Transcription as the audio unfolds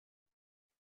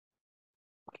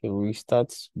Okay, we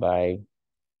start by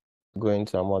going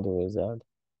to our model wizard.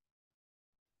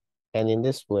 And in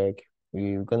this work,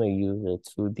 we're going to use a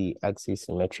 2D axis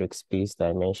symmetric space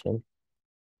dimension.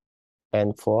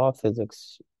 And for our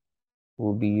physics,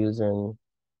 we'll be using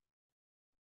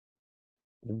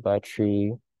the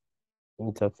battery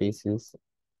interfaces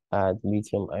at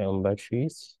lithium-ion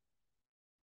batteries,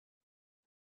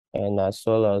 and as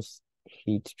well as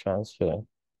heat transfer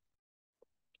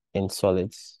in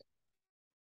solids.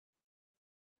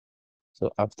 So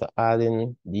after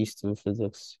adding these two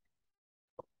physics,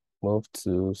 move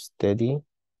to steady,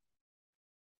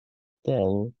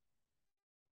 then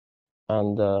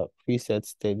under preset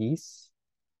steadies,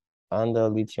 under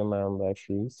lithium-ion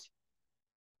batteries,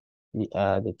 we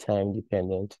add the time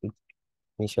dependent with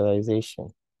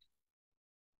initialization.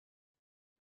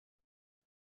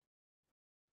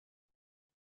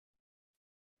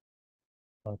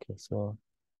 Okay, so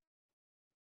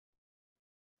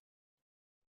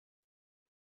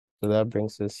that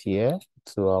brings us here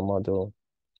to our model,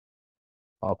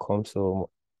 our COMSOL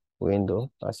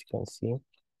window, as you can see.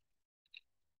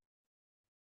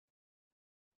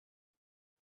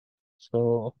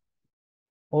 So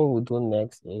what we'll do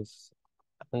next is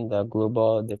under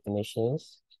global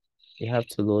definitions, we have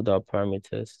to load our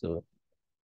parameters. So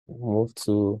move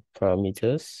to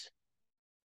parameters.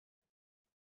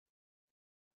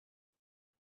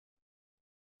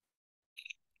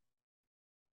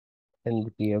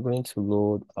 And we are going to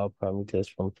load our parameters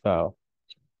from file.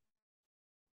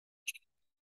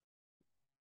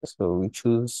 So we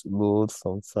choose load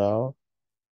from file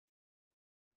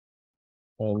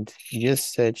and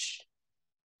just search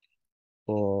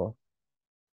for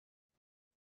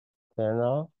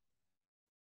internal.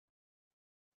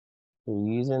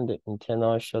 We're using the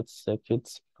internal short circuit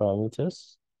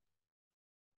parameters.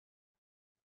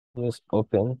 Just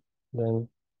open, then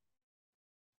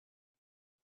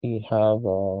we have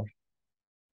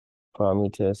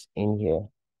parameters in here.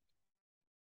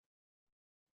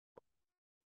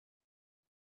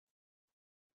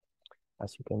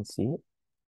 As you can see,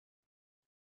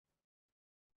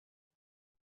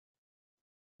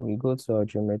 we go to our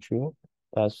geometry.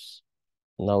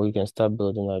 Now we can start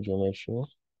building our geometry.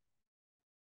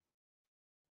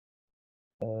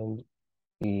 And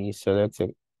we select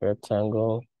a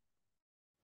rectangle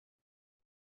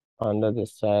under the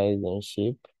size and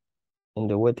shape. In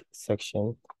the width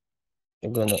section,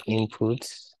 you're going to input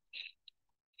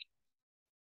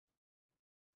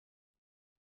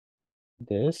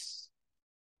this.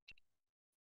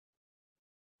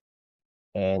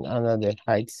 And under the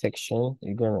height section,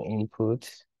 you're going to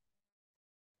input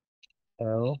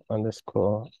L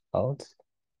underscore out.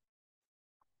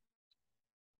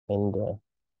 And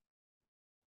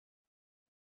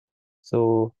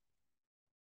so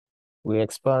we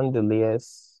expand the layer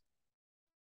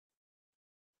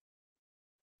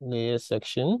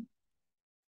section.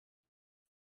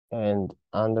 And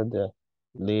under the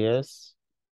layers,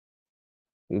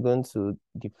 we're going to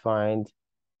define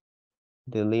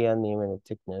the layer name and the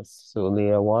thickness. So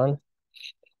layer 1,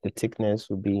 the thickness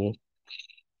will be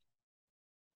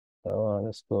L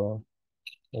underscore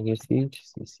negative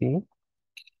CC.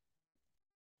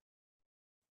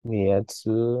 Layer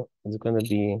 2 is going to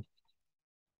be,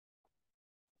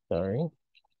 sorry,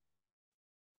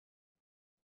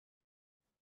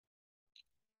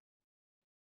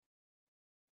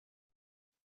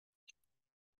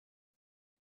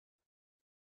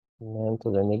 length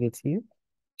of the negative,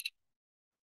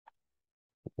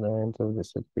 length of the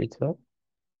separator,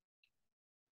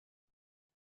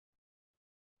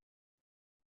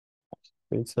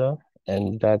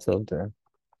 and that of the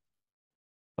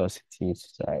positive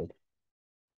side.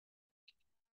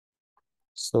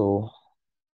 So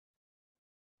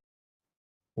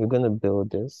we're going to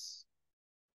build this.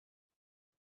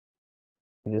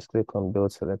 You just click on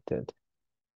build selected.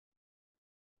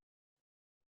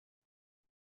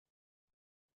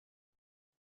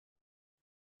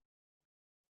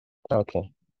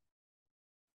 Okay.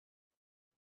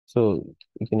 So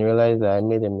you can realize that I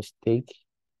made a mistake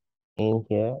in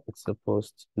here. It's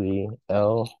supposed to be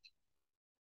L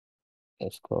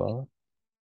underscore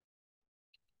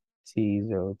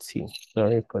T0T.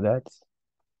 Sorry for that.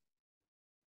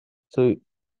 So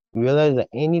realize that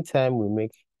anytime we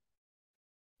make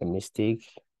a mistake,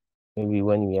 maybe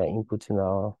when we are inputting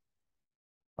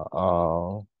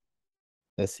our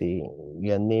let's say we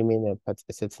are naming a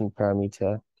certain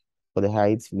parameter for the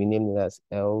height, we name it as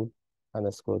L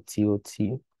underscore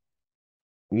TOT.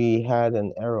 We had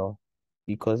an error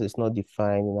because it's not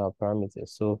defined in our parameters.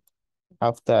 So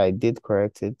after I did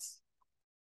correct it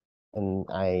and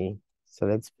I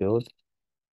select build,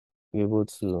 be able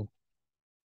to,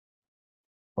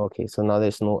 okay, so now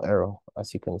there's no error,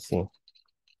 as you can see.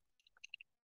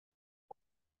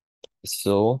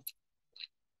 So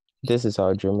this is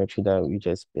our geometry that we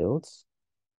just built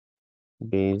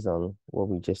based on what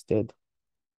we just did.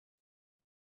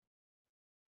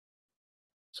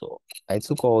 So I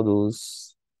took all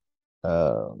those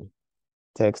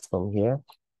text from here.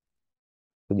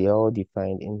 So they're all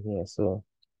defined in here. So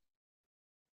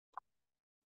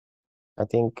I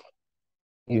think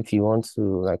if you want to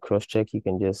like cross-check, you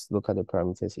can just look at the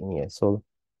parameters in here. So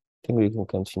I think we can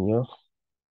continue.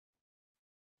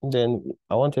 Then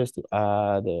I want us to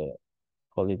add a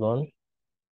polygon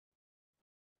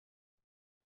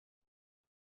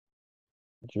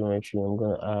geometry. I'm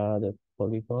going to add a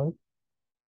polygon.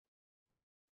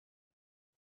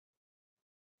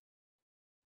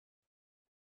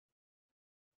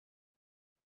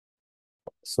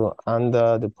 So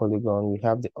under the polygon, we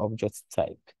have the object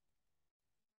type.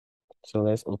 So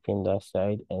let's open that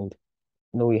side, and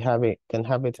no, we have it, can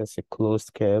have it as a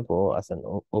closed curve or as an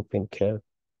open curve.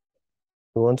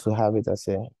 We want to have it as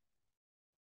a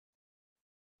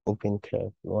open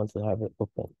curve. We want to have it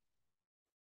open.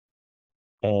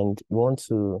 And we want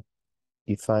to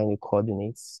define the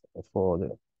coordinates for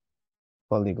the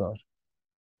polygon.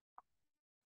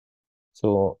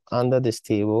 So under this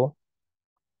table,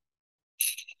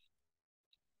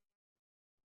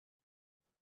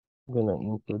 I'm gonna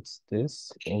input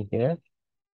this in here.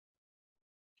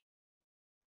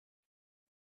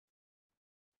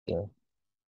 Yeah,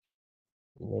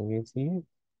 negative.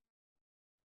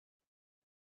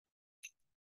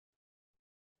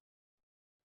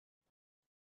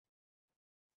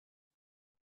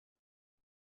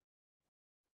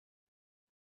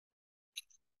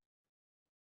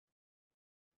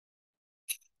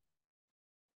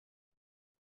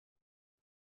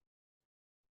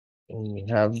 And we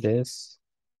have this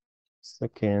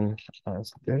second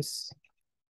as this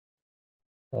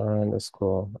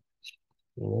underscore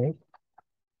make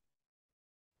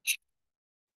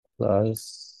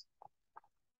plus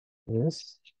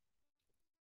this.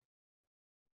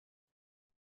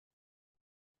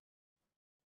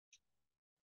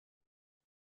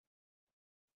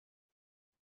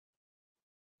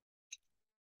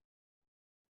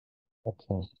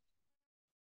 Okay.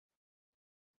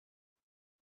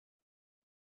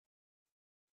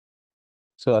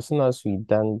 So as soon as we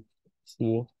done,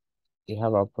 see, we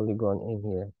have our polygon in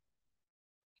here.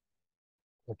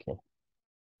 Okay.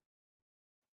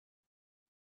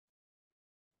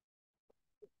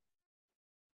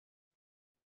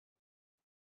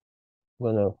 I'm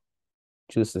gonna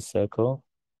choose a circle,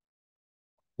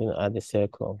 add the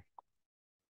circle.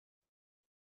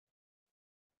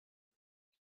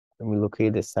 And we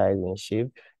locate the size and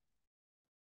shape.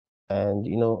 And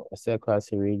a circle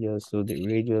has a radius, so the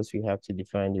radius, we have to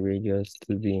define the radius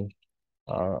to be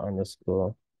r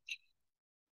underscore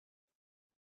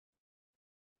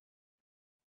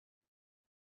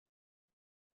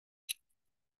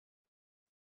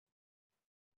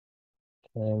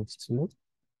times 2.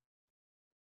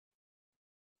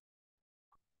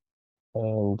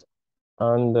 And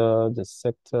under the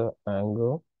sector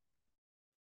angle,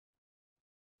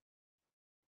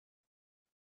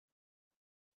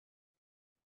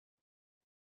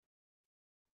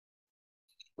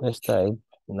 let's type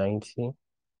 90.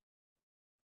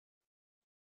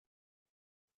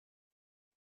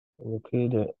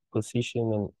 Locate the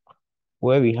position, and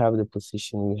where we have the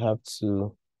position, we have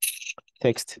to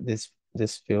text this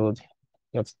field.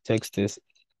 You have to text this,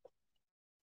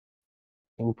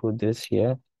 input this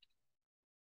here.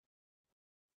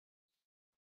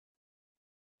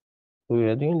 So we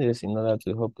are doing this in order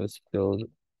to help us build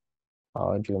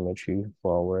our geometry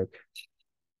for our work.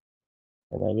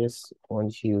 And I just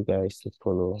want you guys to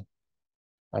follow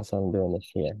as I'm doing it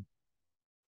here.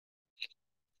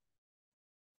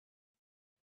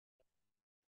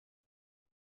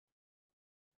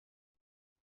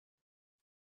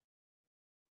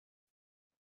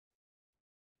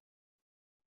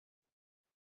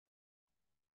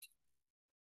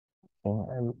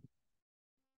 And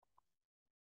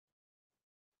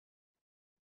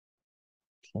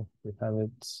okay, we have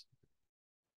it.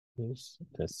 This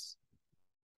is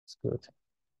good.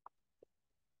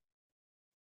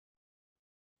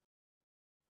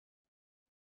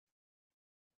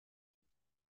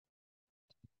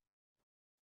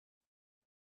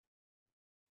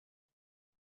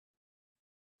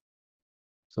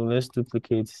 So let's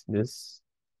duplicate this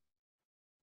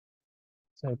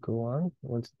circle one. I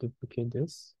want to duplicate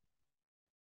this.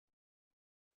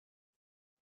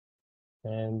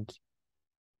 And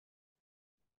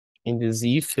in the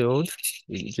Z field,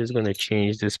 we're just going to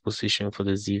change this position for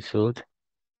the Z field.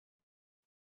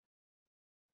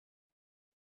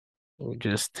 We'll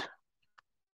just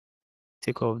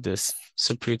take off this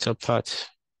separator part.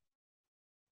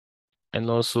 And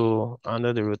also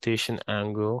under the rotation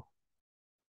angle,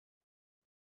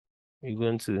 we're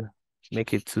going to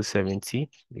make it 270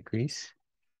 degrees.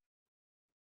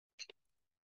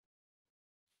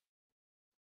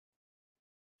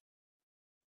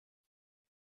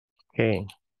 Okay.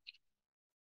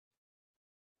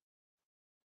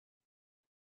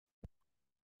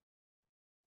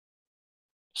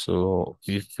 So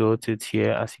we've built it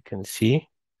here, as you can see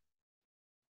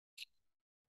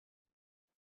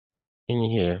in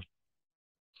here.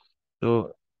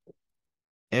 So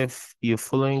if you're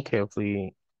following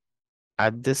carefully,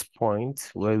 at this point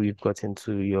where we've got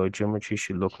into, your geometry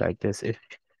should look like this. If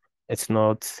it's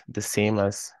not the same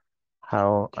as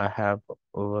how I have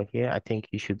over here, I think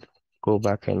you should go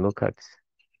back and look at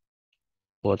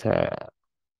what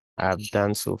I've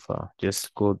done so far.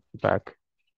 Just go back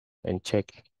and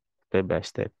check step by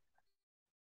step.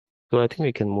 So I think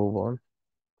we can move on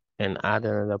and add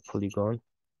another polygon.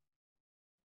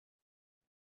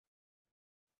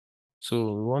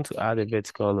 So we want to add a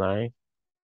vertical line.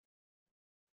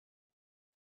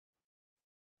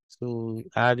 So we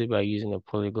add it by using a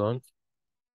polygon.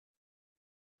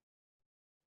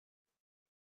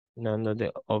 And under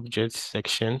the object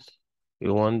section, we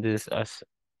want this as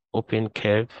open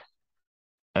curve.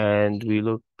 And we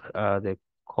look at the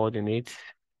coordinates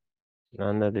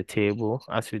under the table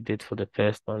as we did for the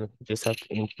first one. Just have to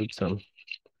input some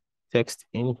text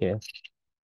in here.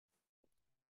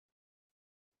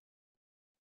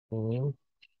 Mm,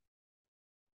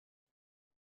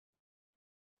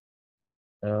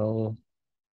 L,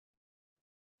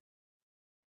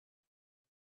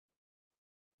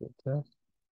 theta,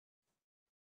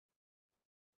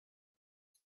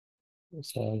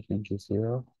 so should be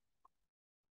 0.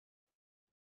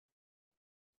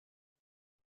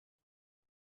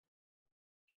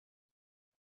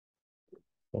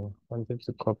 I wanted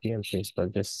to copy and paste,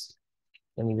 but just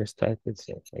let me just type it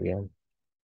in again.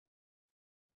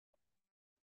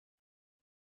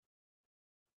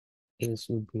 This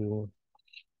would be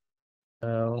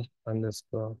L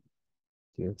underscore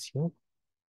DLT,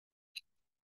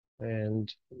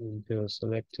 and they're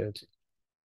selected.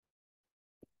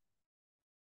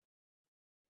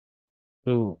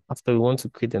 So after we want to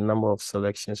create a number of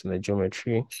selections in the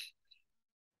geometry,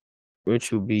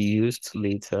 which will be used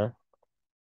later.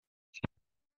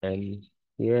 And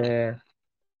yeah,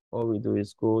 all we do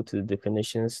is go to the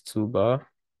definitions toolbar.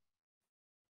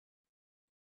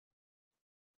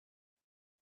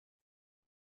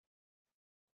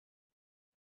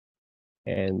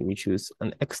 And we choose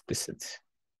an explicit.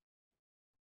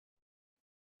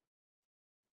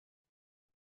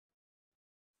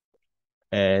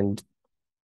 And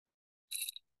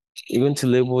you're going to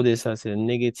label this as a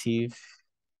negative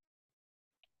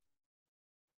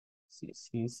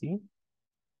CCC.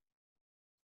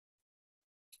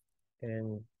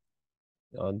 And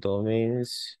our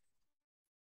domains,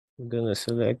 we're going to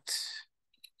select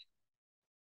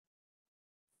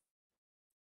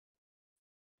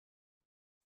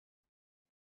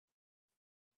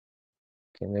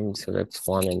okay, let me select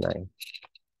 1 and 9.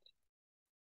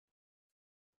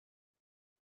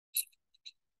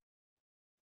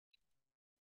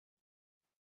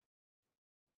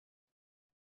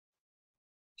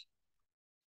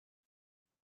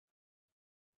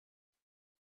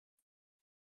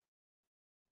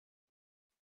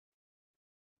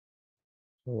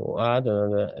 We'll add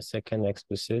a second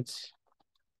explicit.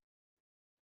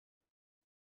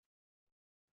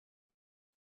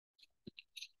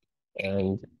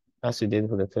 And as we did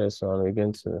for the first one, we're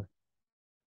going to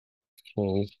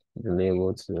change the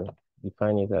label to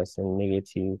define it as a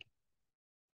negative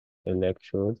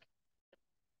electrode.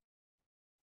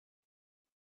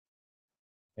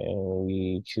 And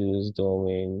we choose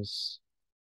domains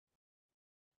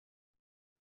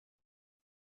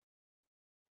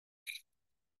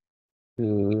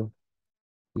 2,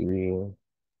 3,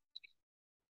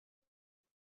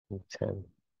 and 10.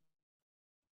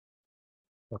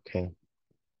 Okay.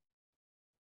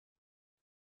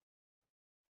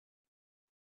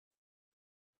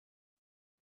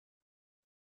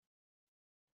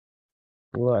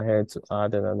 Go ahead to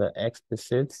add another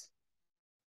explicit.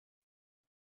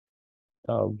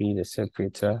 That will be the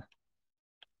separator.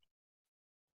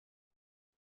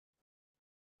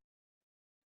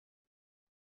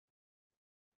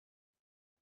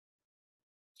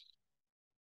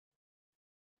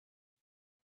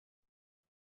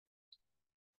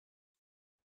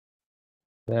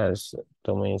 That's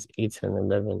domains 8 and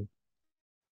 11.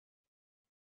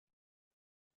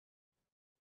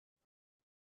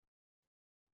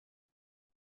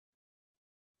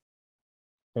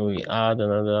 And we add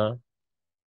another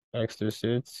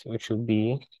explicit, which will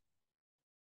be,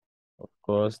 of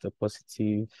course, the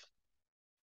positive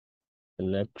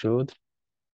electrode.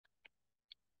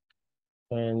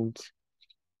 And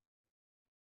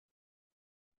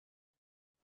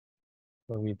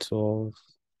we 12,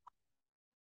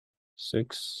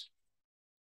 6,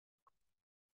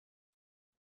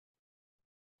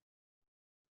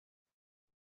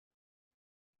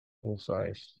 and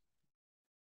 5.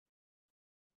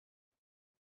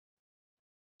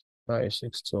 5,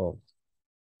 6, 12.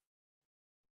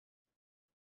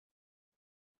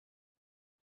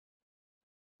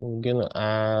 We're gonna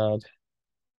add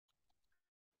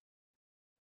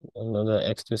another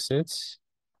explicit.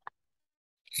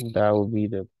 That will be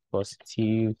the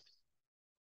positive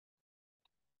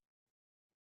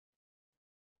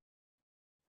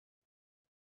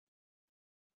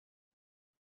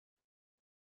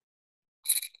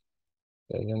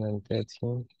seven and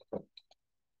 13.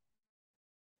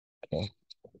 Okay.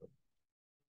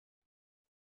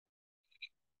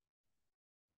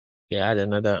 We add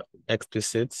another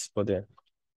explicit for the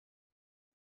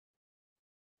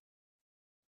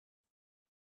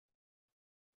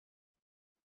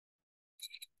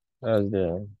as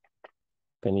the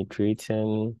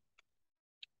penetrating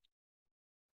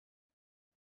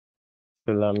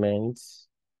filament.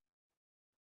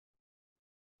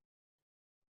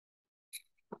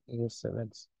 Let's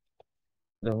select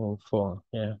the one 4.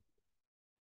 Yeah.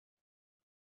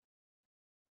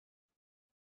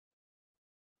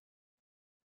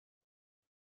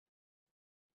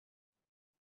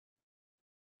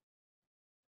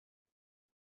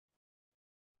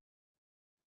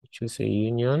 Choose a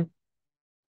union.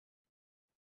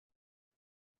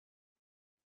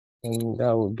 And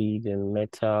that will be the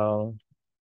metal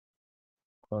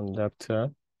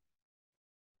conductor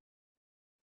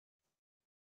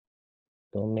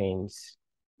domains.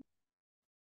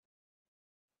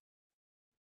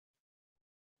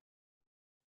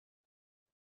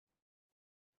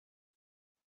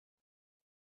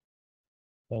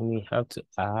 And we have to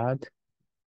add,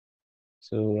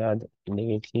 so we add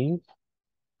negative,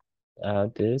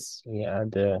 add this, we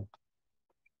add the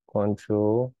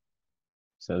control,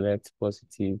 select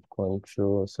positive,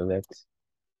 control, select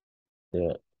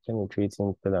the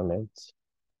penetrating filament.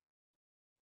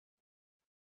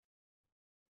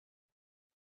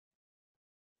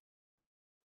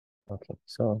 Okay,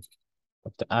 so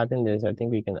after adding this, I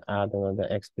think we can add another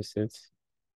explicit.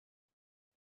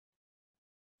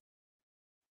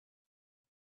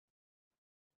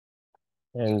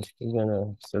 And we're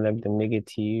gonna select the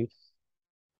negative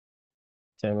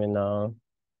terminal.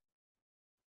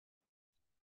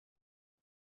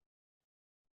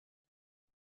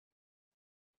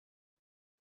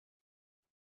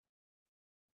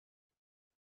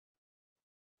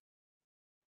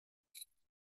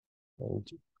 And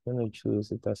I'm gonna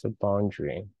choose it as a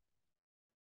boundary.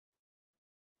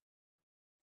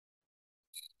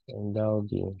 And that will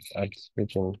be at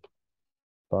region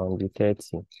boundary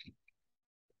 30.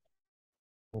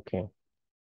 Okay.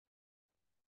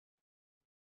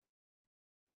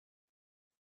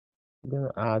 I'm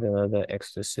gonna add another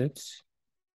explicit.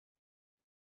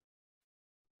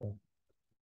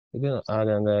 We're gonna add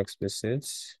another explicit.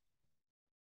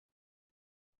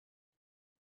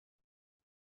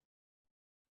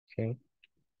 Okay.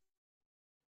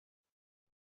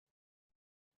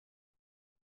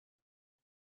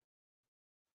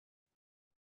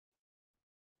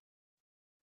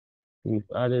 We've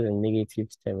added a negative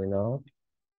terminal.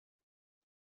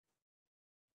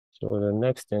 So the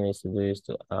next thing is to do is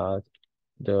to add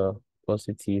the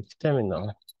positive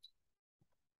terminal.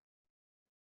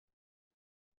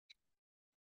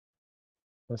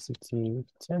 Positive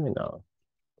terminal.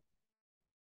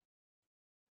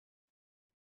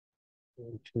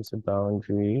 Choose a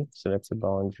boundary, select a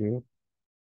boundary,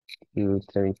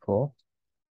 U34.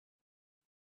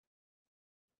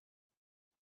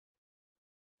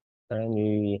 And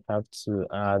we have to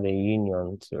add a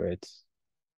union to it.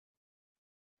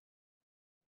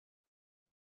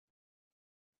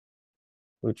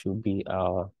 Which will be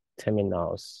our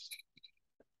terminals.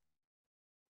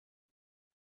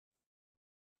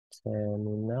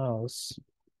 Terminals.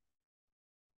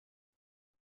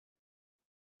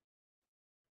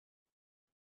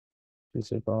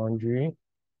 Choose a boundary.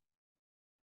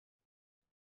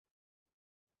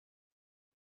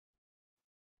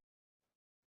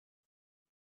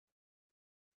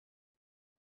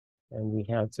 And we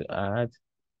have to add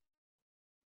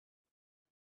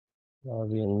That'll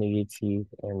be a negative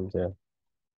and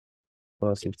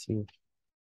positive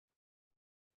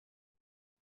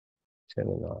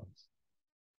terminals.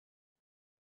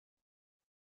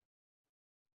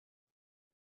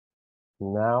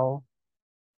 Now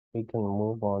we can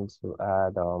move on to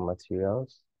add our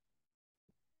materials.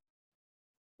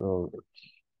 So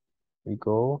we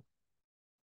go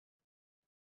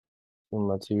to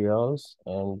materials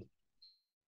and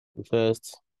we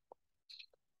first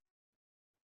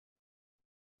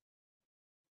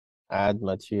add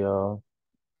material.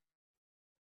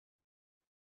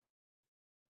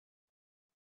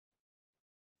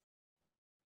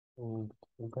 And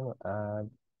we're gonna add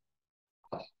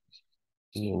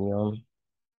aluminum.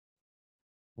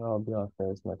 That'll be our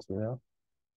first material,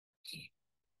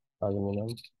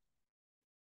 aluminum.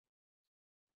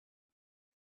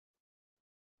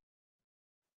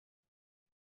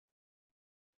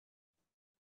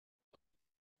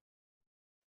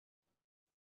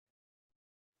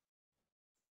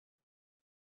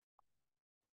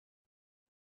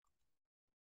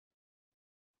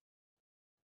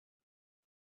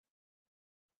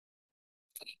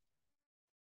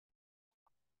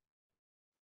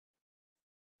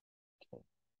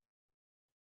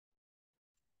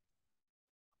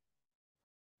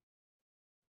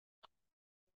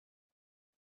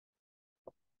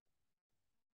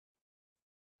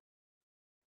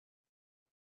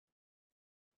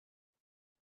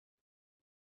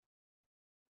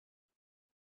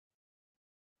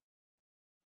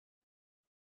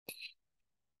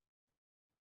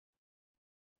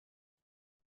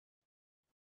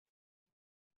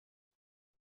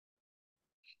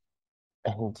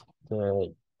 And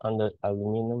the under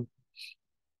aluminum,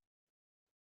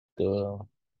 the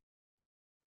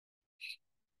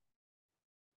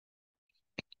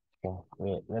okay,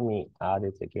 wait, let me add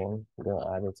it again. I'm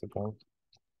gonna add it again.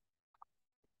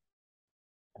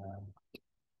 Um,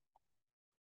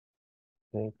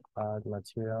 click add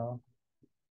material.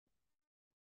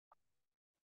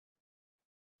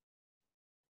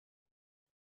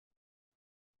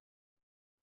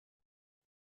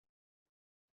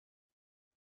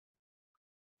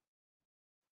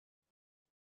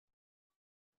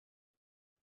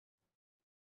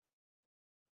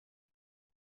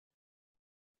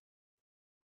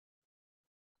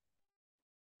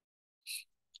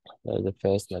 That's the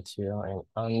first material, and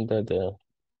under the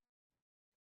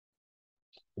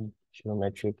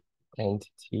geometric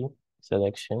entity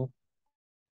selection,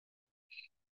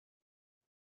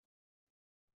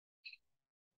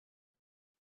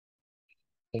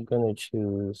 I'm gonna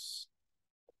choose.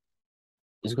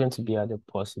 It's going to be at the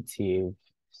positive.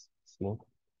 See,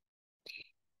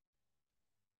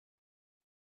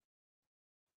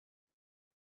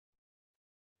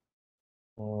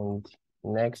 and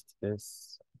next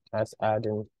is as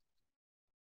adding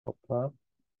copper.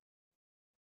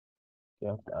 You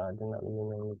have to add in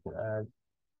aluminum. You can add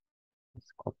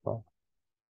this copper.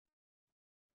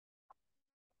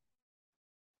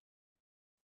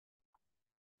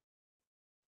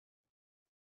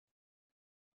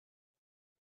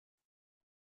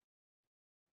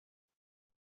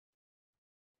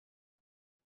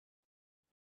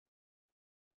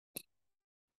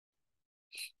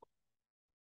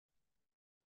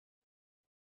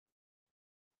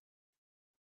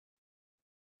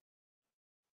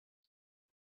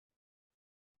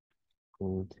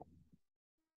 And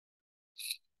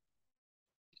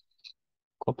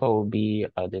copper will be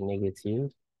at the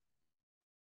negative.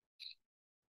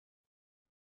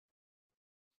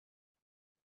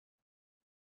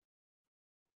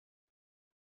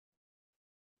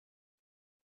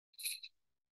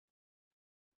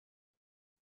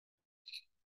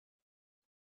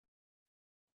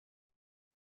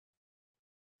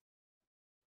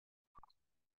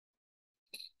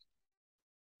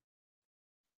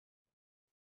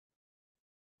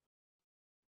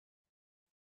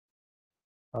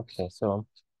 Okay, so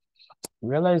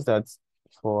realize that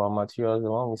for our materials, the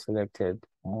one we selected,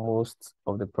 most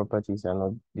of the properties are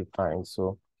not defined.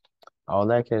 So I would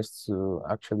like us to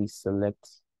actually select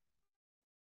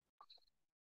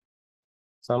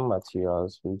some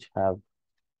materials which have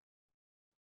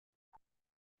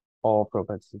all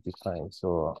properties defined.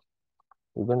 So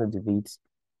we're going to delete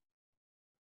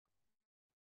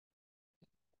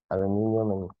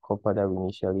aluminum and copper that we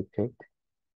initially picked.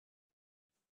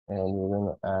 And we're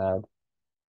going to add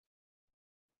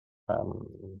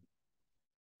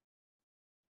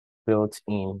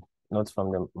built-in, not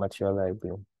from the material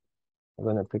library.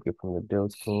 We're going to pick it from the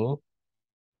built-in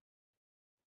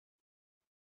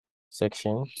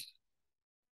section.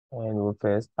 And we'll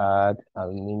first add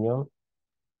aluminum.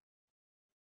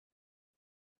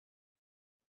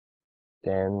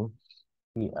 Then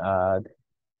we add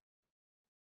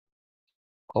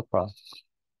copper,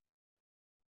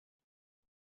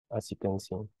 as you can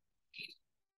see.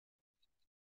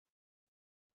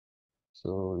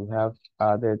 So we have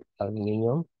added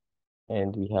aluminum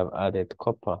and we have added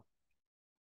copper.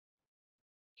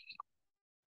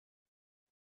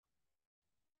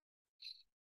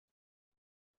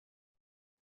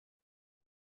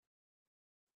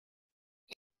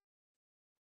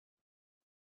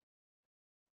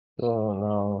 So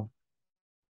now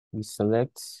we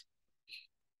select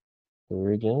the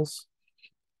regions,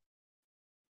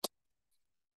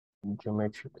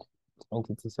 geometric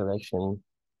entity selection.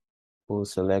 We'll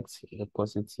select the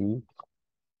positive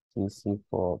TC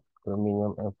for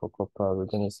aluminum, and for copper, we're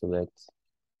going to select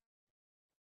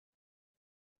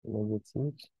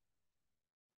negative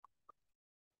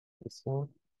TC.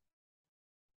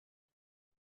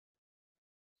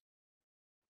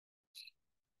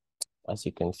 As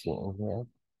you can see in here.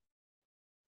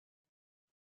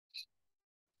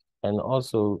 And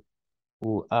also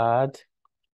we'll add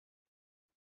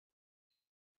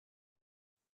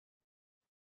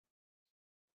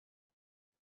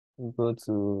go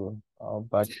to our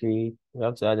battery. We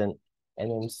have to add an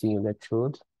NMC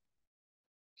electrode.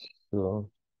 So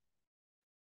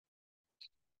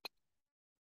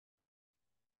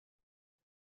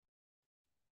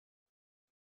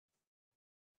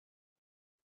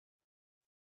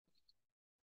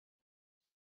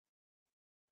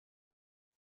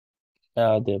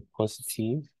add the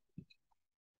positive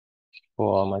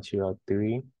for material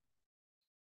 3.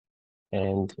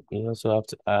 And we also have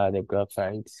to add a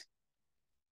graphite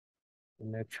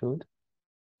electrode.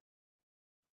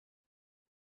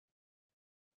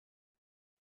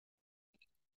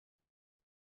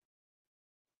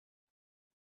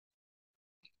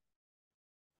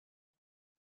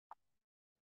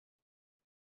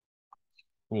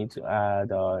 We need to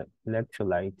add our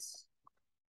electrolytes.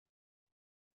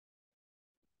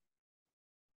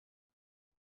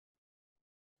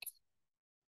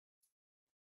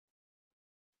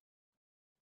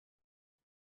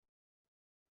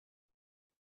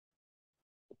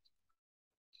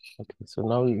 Okay, so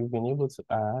now we've been able to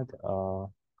add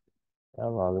we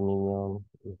have aluminum,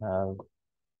 we have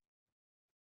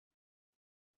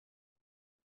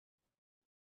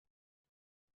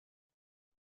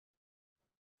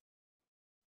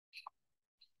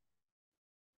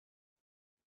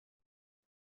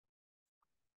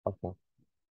okay.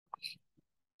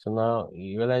 So now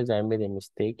you realize I made a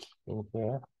mistake in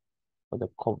here for the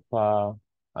copper,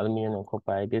 aluminum and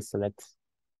copper. I did select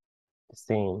the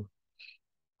same.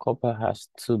 Copper has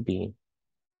to be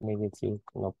negative,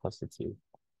 not positive.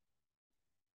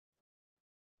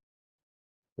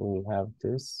 So we have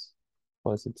this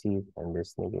positive and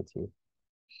this negative.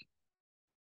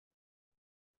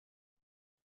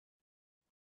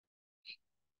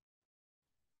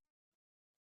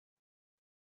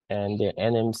 And the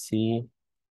NMC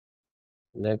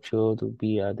electrode will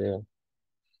be at the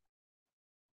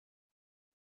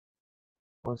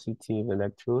positive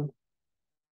electrode.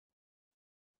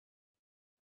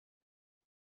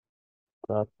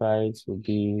 Graphite will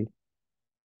be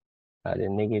at the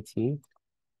negative.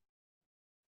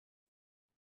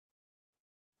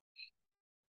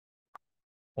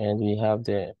 And we have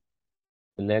the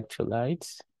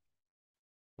electrolytes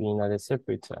being at the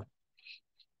separator.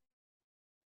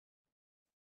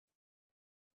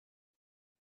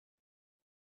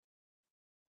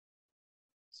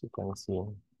 As you can see,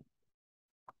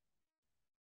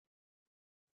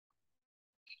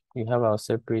 we have our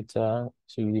separator.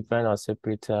 So we define our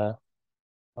separator,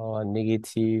 our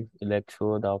negative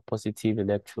electrode, our positive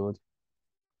electrode,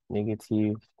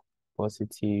 negative,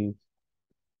 positive,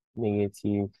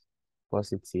 negative,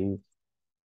 positive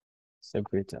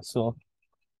separator. So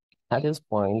at this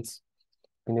point,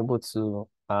 been able to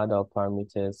add our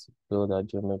parameters, build our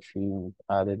geometry, we've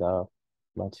added our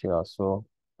material. So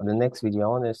on the next video, I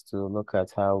want us to look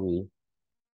at how we're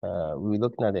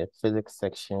looking at the physics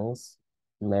sections,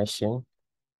 meshing,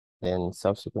 then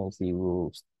subsequently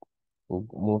we'll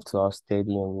move to our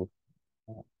study and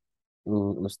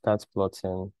we'll start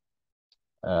plotting,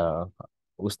 uh,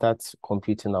 we'll start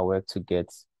computing our work to get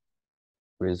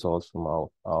results from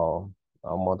our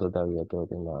model that we are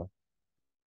building now.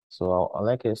 So I'd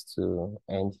like us to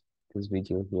end this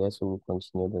video here, so we'll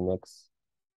continue the next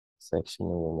section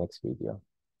in the next video.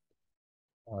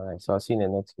 All right, so I'll see you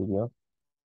in the next video.